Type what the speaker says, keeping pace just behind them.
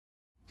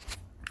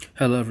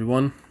Hello,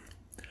 everyone.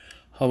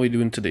 How are we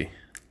doing today?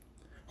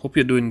 Hope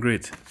you're doing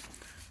great.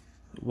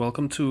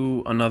 Welcome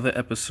to another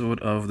episode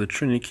of the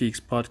Trinity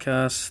Keeks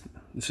podcast.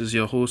 This is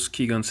your host,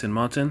 Keegan St.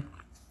 Martin.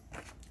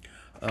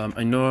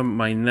 I know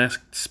my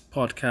next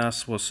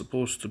podcast was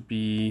supposed to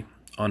be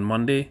on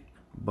Monday,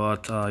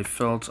 but I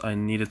felt I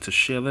needed to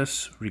share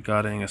this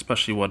regarding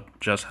especially what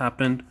just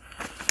happened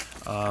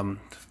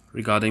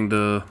regarding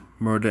the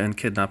murder and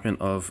kidnapping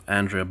of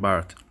Andrea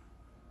Barrett.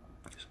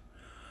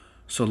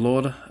 So,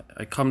 Lord,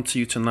 I come to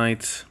you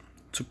tonight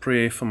to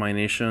pray for my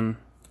nation,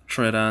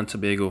 Trinidad and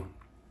Tobago,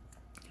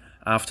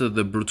 after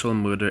the brutal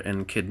murder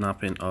and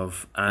kidnapping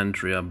of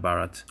Andrea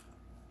Barrett.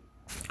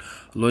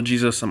 Lord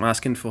Jesus, I'm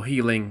asking for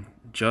healing,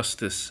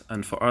 justice,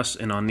 and for us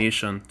in our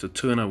nation to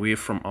turn away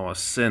from our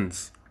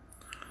sins.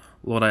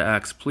 Lord, I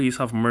ask, please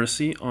have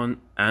mercy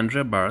on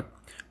Andrea Barrett.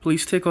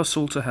 Please take our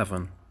soul to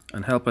heaven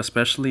and help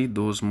especially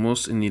those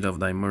most in need of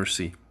thy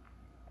mercy.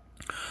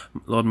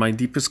 Lord, my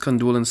deepest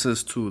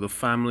condolences to the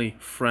family,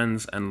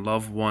 friends, and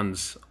loved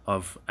ones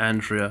of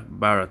Andrea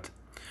Barrett.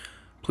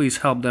 Please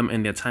help them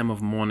in their time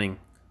of mourning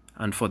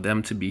and for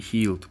them to be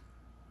healed.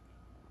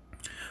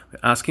 We're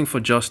asking for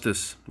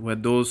justice where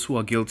those who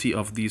are guilty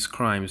of these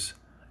crimes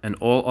and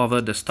all other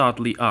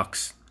dastardly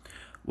acts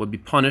would be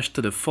punished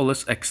to the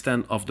fullest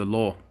extent of the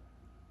law.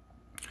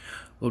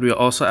 Lord, we are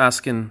also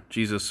asking,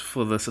 Jesus,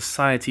 for the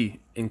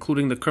society,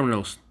 including the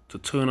criminals, to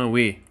turn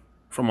away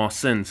from our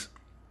sins.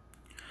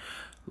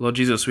 Lord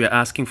Jesus, we are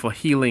asking for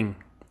healing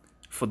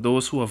for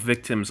those who are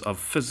victims of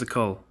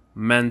physical,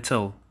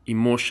 mental,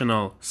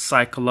 emotional,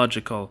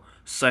 psychological,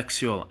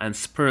 sexual, and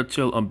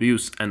spiritual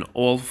abuse and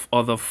all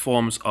other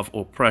forms of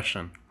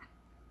oppression.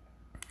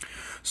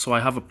 So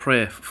I have a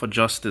prayer for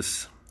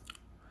justice.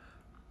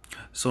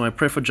 So my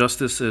prayer for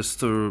justice is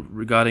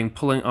regarding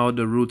pulling out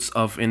the roots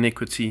of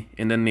iniquity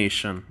in the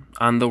nation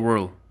and the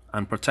world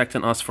and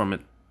protecting us from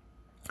it.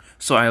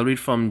 So I'll read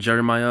from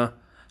Jeremiah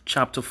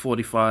chapter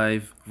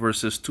 45,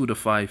 verses 2 to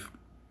 5.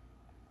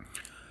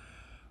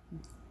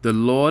 The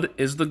Lord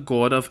is the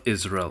God of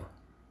Israel.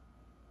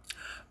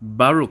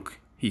 Baruch,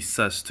 he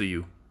says to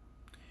you.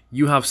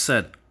 You have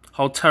said,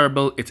 how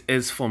terrible it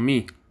is for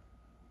me.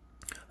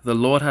 The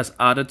Lord has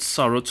added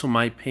sorrow to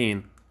my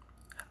pain.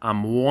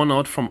 I'm worn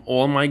out from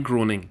all my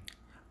groaning.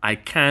 I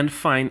can't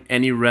find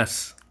any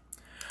rest.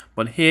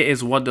 But here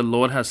is what the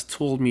Lord has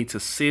told me to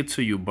say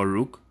to you,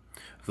 Baruch.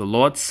 The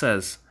Lord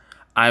says,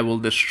 I will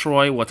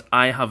destroy what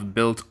I have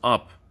built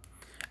up.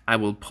 I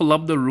will pull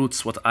up the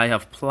roots what I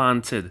have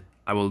planted.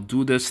 I will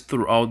do this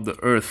throughout the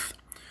earth.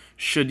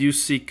 Should you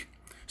seek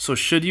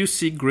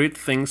great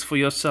things for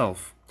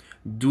yourself?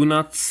 Do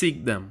not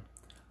seek them.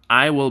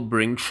 I will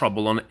bring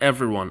trouble on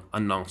everyone,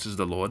 announces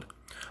the Lord.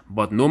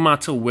 But no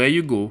matter where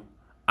you go,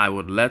 I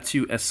would let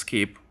you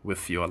escape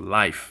with your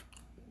life.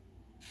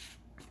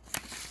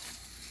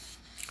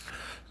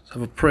 I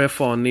have a prayer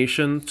for our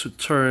nation to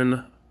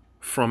turn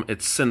from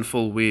its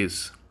sinful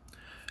ways.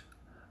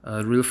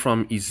 Read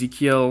from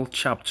Ezekiel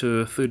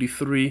chapter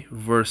 33,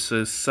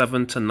 verses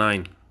 7 to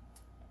 9.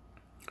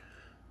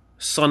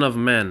 Son of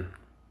man,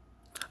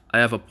 I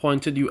have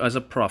appointed you as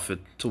a prophet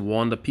to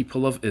warn the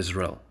people of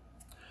Israel.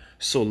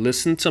 So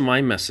listen to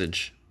my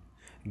message.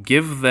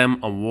 Give them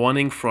a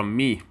warning from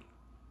me.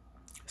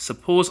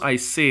 Suppose I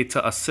say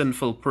to a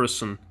sinful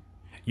person,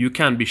 you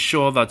can be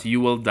sure that you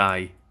will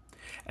die.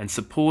 And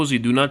suppose you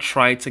do not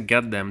try to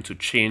get them to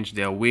change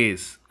their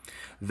ways.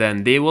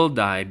 Then they will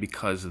die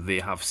because they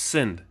have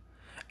sinned,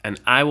 and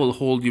I will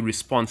hold you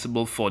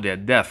responsible for their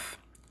death.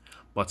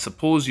 But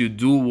suppose you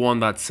do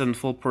warn that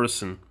sinful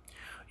person,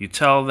 you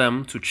tell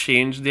them to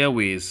change their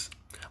ways,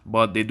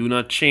 but they do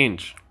not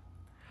change.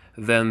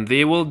 Then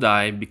they will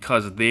die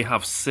because they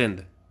have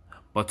sinned,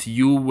 but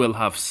you will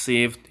have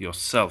saved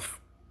yourself.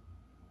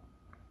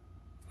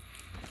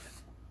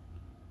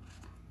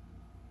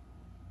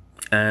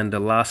 And the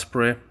last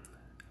prayer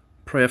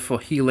for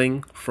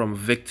healing from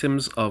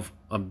victims of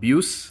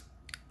abuse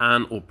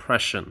and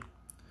oppression.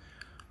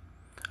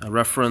 I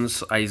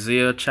reference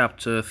Isaiah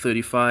chapter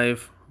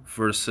 35,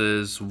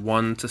 verses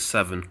 1 to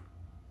 7.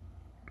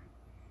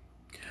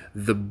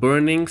 The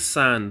burning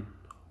sand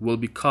will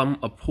become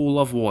a pool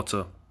of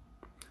water.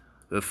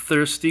 The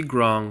thirsty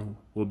ground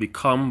will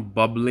become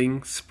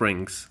bubbling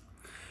springs.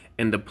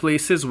 In the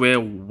places where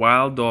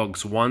wild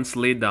dogs once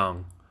lay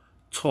down,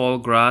 tall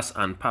grass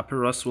and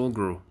papyrus will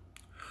grow.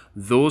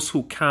 Those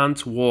who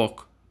can't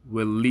walk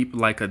will leap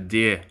like a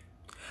deer,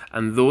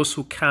 and those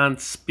who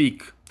can't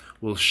speak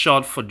will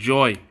shout for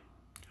joy.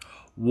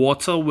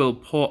 Water will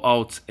pour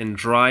out in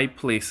dry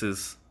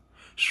places.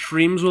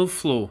 Streams will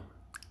flow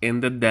in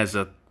the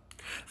desert.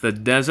 The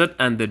desert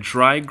and the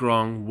dry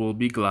ground will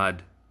be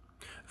glad.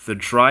 The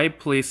dry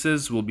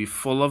places will be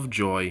full of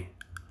joy.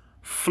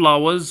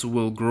 Flowers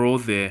will grow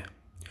there.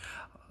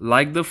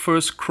 Like the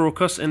first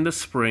crocus in the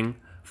spring,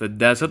 the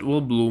desert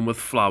will bloom with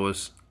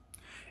flowers.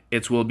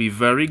 It will be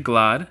very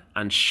glad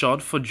and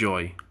shout for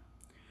joy.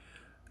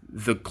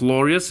 The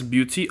glorious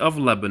beauty of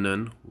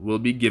Lebanon will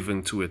be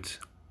given to it.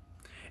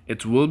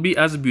 It will be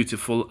as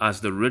beautiful as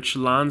the rich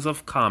lands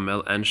of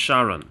Carmel and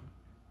Sharon.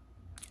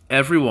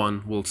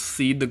 everyone will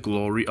see the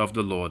glory of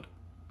the Lord.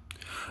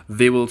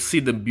 They will see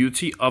the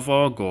beauty of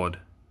our God.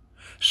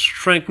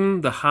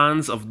 Strengthen the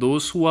hands of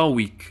those who are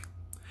weak.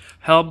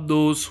 Help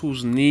those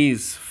whose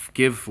knees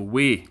give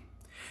way.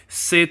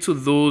 Say to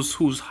those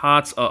whose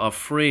hearts are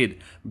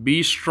afraid,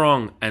 be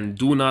strong and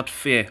do not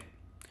fear.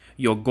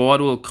 Your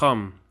God will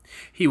come.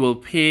 He will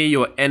pay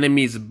your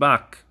enemies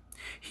back.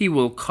 He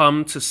will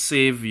come to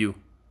save you.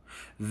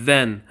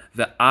 Then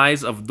the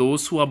eyes of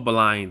those who are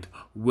blind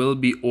will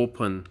be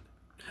opened.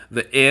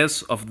 The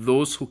ears of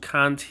those who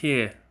can't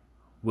hear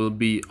will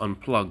be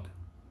unplugged.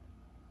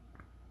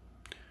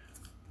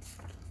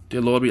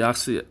 Dear Lord, we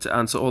ask you to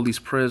answer all these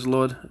prayers,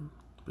 Lord.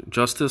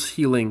 Justice,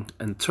 healing,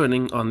 and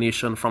turning our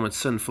nation from its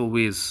sinful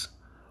ways.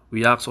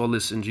 We ask all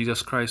this in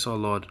Jesus Christ our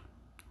Lord.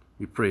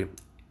 We pray.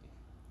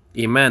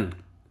 Amen.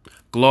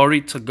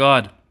 Glory to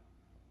God.